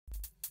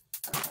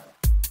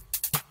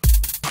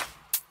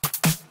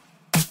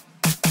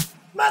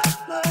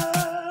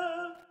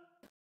MATLAB!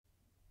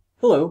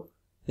 Hello.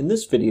 In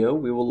this video,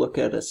 we will look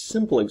at a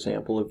simple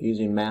example of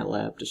using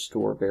MATLAB to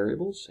store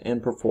variables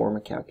and perform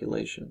a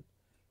calculation.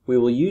 We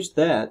will use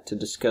that to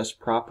discuss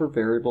proper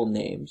variable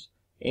names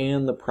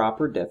and the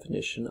proper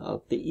definition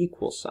of the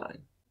equal sign.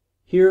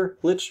 Here,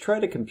 let's try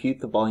to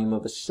compute the volume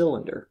of a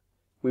cylinder.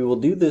 We will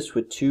do this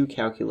with two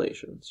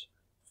calculations.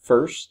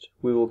 First,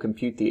 we will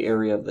compute the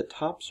area of the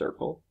top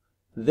circle.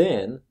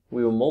 Then,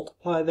 we will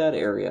multiply that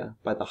area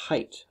by the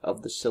height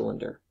of the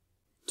cylinder.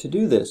 To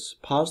do this,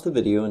 pause the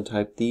video and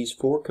type these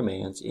four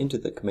commands into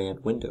the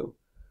command window.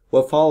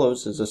 What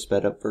follows is a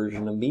sped up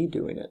version of me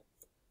doing it.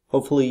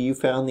 Hopefully you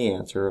found the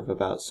answer of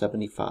about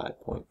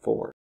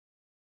 75.4.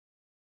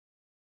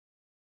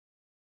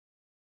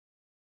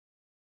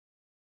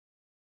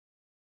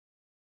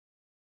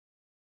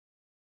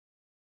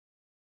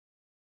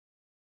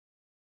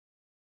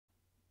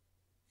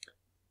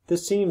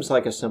 This seems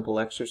like a simple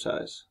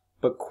exercise,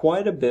 but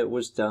quite a bit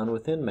was done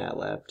within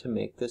MATLAB to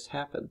make this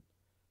happen.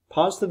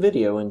 Pause the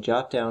video and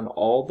jot down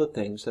all the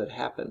things that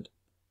happened.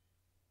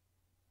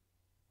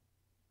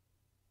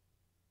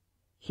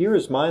 Here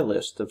is my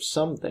list of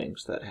some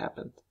things that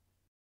happened.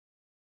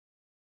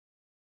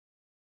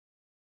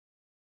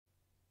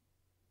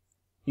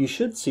 You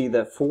should see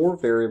that 4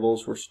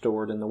 variables were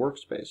stored in the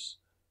workspace,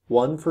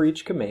 one for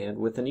each command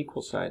with an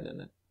equal sign in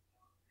it.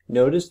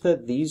 Notice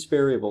that these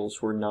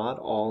variables were not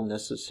all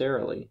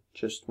necessarily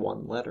just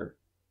one letter.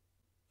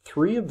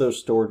 3 of those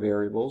stored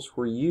variables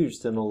were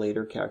used in a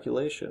later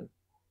calculation.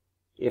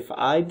 If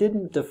I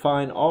didn't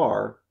define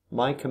R,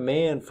 my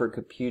command for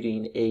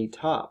computing a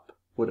top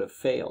would have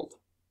failed.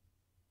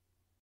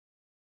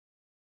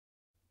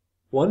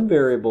 One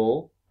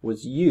variable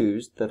was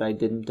used that I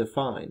didn't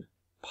define,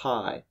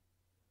 pi.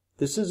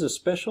 This is a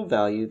special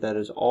value that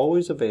is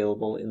always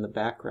available in the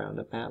background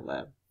of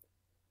MATLAB.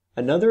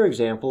 Another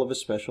example of a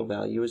special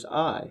value is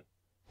I,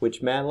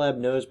 which MATLAB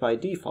knows by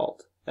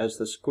default as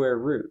the square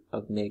root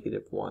of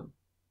 -1.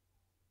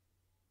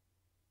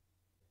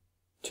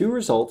 2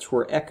 results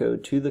were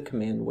echoed to the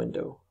command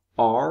window,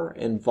 R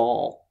and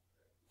vol.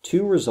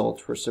 2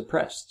 results were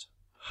suppressed,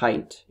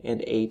 height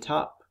and a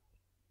top.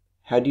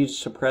 How do you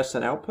suppress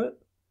an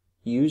output?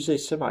 Use a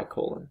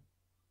semicolon.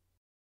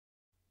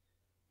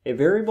 A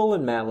variable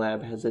in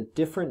MATLAB has a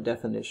different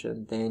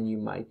definition than you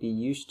might be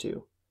used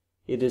to.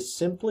 It is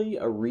simply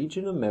a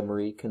region of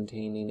memory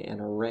containing an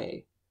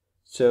array.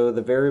 So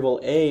the variable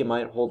A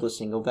might hold a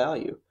single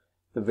value.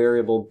 The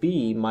variable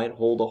B might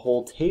hold a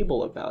whole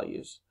table of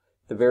values.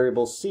 The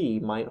variable C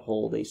might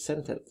hold a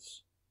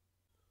sentence.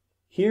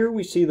 Here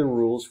we see the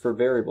rules for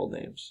variable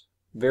names.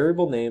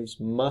 Variable names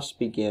must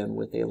begin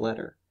with a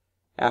letter.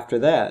 After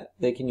that,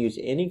 they can use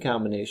any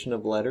combination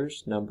of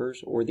letters,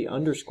 numbers, or the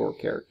underscore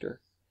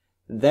character.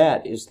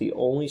 That is the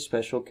only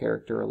special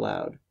character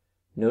allowed.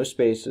 No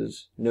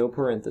spaces, no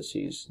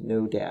parentheses,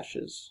 no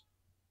dashes.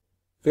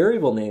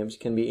 Variable names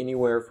can be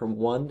anywhere from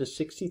 1 to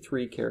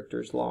 63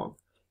 characters long.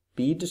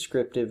 Be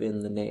descriptive in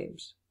the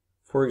names.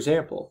 For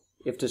example,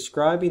 if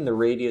describing the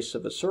radius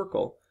of a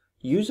circle,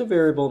 use a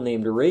variable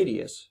named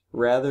radius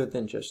rather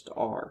than just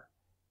r.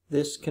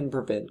 This can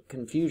prevent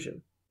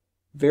confusion.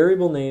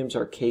 Variable names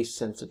are case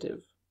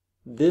sensitive.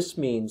 This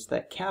means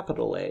that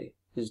capital A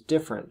is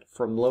different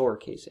from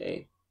lowercase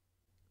a.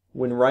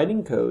 When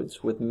writing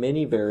codes with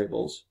many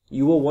variables,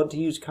 you will want to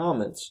use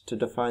comments to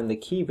define the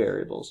key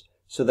variables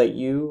so that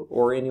you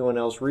or anyone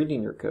else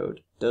reading your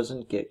code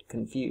doesn't get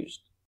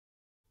confused.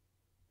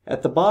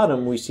 At the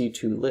bottom, we see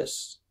 2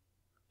 lists.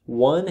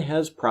 One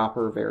has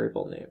proper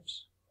variable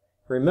names.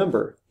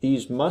 Remember,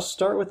 these must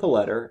start with a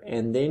letter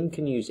and then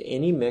can use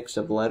any mix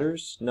of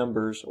letters,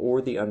 numbers,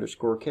 or the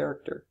underscore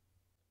character.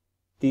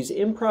 These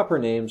improper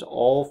names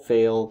all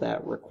fail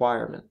that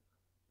requirement.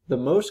 The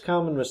most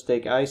common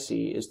mistake I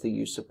see is the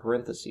use of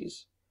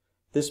parentheses.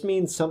 This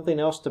means something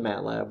else to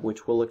MATLAB,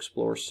 which we'll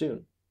explore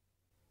soon.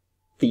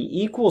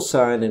 The equal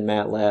sign in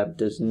MATLAB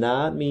does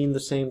not mean the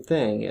same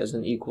thing as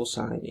an equal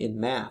sign in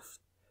math.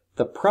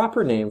 The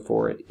proper name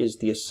for it is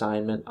the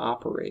assignment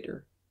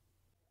operator.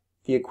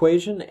 The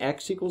equation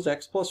x equals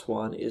x plus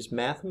 1 is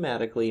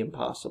mathematically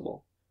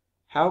impossible.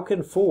 How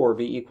can 4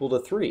 be equal to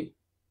 3?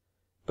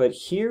 But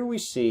here we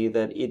see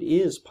that it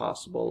is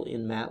possible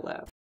in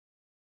MATLAB.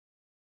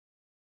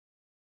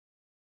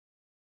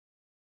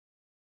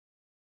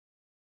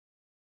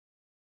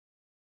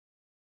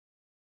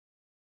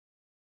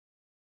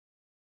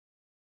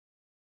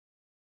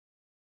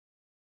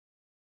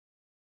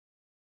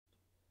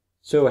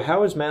 So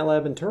how is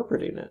MATLAB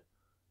interpreting it?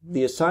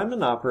 The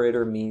assignment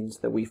operator means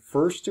that we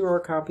first do our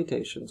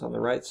computations on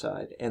the right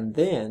side, and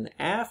then,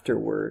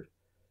 afterward,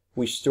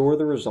 we store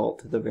the result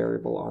to the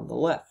variable on the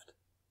left.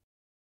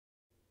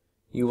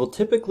 You will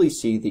typically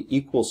see the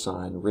equal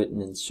sign written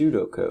in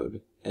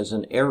pseudocode as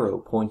an arrow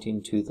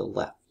pointing to the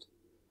left.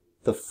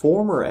 The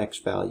former x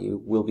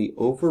value will be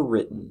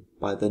overwritten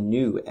by the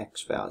new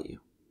x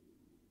value.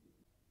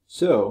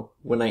 So,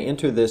 when I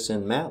enter this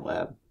in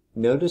MATLAB,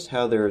 notice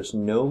how there is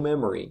no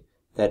memory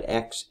that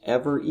x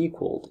ever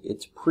equaled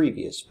its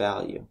previous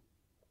value.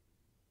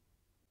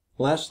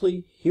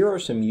 Lastly, here are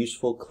some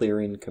useful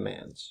clearing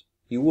commands.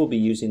 You will be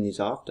using these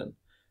often.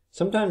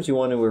 Sometimes you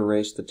want to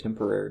erase the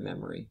temporary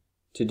memory.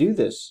 To do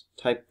this,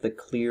 type the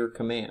clear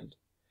command.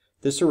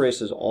 This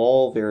erases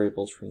all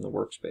variables from the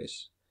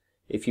workspace.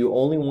 If you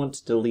only want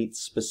to delete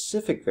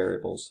specific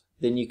variables,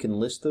 then you can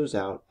list those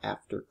out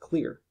after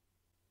clear.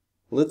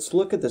 Let's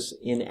look at this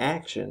in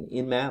action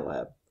in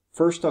MATLAB.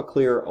 First, I'll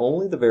clear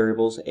only the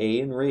variables a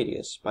and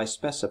radius by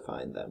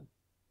specifying them.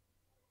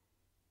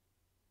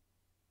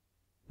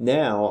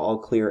 Now I'll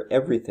clear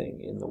everything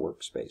in the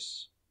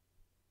workspace.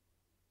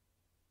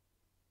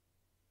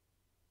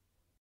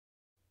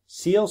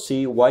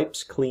 CLC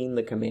wipes clean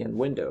the command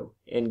window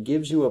and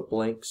gives you a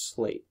blank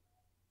slate,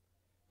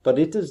 but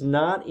it does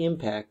not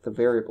impact the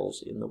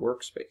variables in the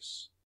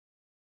workspace.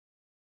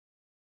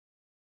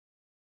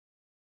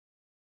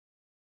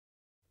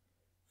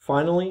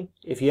 Finally,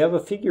 if you have a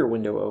figure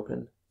window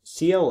open,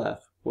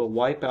 CLF will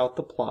wipe out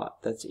the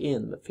plot that's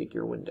in the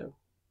figure window.